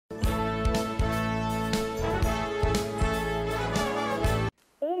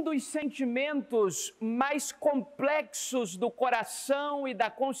dos sentimentos mais complexos do coração e da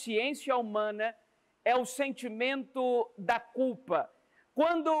consciência humana é o sentimento da culpa.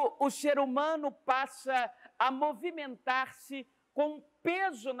 Quando o ser humano passa a movimentar-se com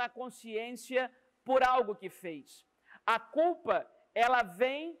peso na consciência por algo que fez. A culpa, ela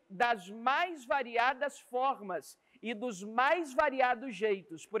vem das mais variadas formas e dos mais variados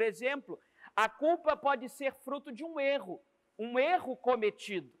jeitos. Por exemplo, a culpa pode ser fruto de um erro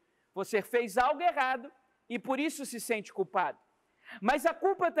cometido. Você fez algo errado e por isso se sente culpado. Mas a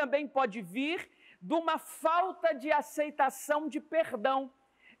culpa também pode vir de uma falta de aceitação de perdão.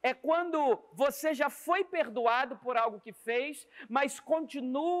 É quando você já foi perdoado por algo que fez, mas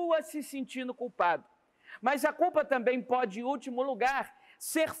continua se sentindo culpado. Mas a culpa também pode, em último lugar,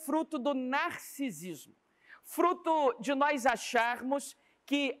 ser fruto do narcisismo. Fruto de nós acharmos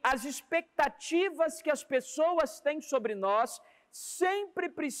que as expectativas que as pessoas têm sobre nós sempre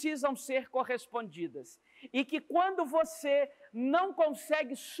precisam ser correspondidas. E que quando você não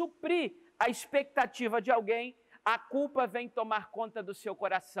consegue suprir a expectativa de alguém, a culpa vem tomar conta do seu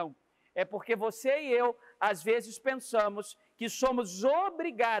coração. É porque você e eu, às vezes, pensamos que somos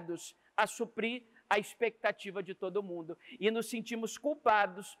obrigados a suprir a expectativa de todo mundo e nos sentimos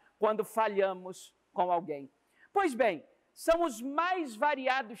culpados quando falhamos com alguém. Pois bem, são os mais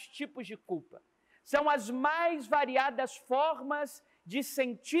variados tipos de culpa. São as mais variadas formas de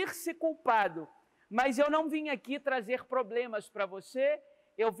sentir-se culpado. Mas eu não vim aqui trazer problemas para você,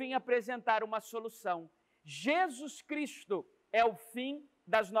 eu vim apresentar uma solução. Jesus Cristo é o fim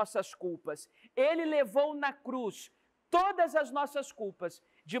das nossas culpas. Ele levou na cruz todas as nossas culpas,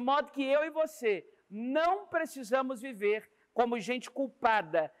 de modo que eu e você não precisamos viver como gente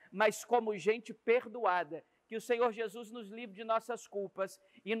culpada, mas como gente perdoada. Que o Senhor Jesus nos livre de nossas culpas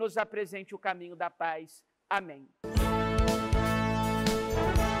e nos apresente o caminho da paz. Amém.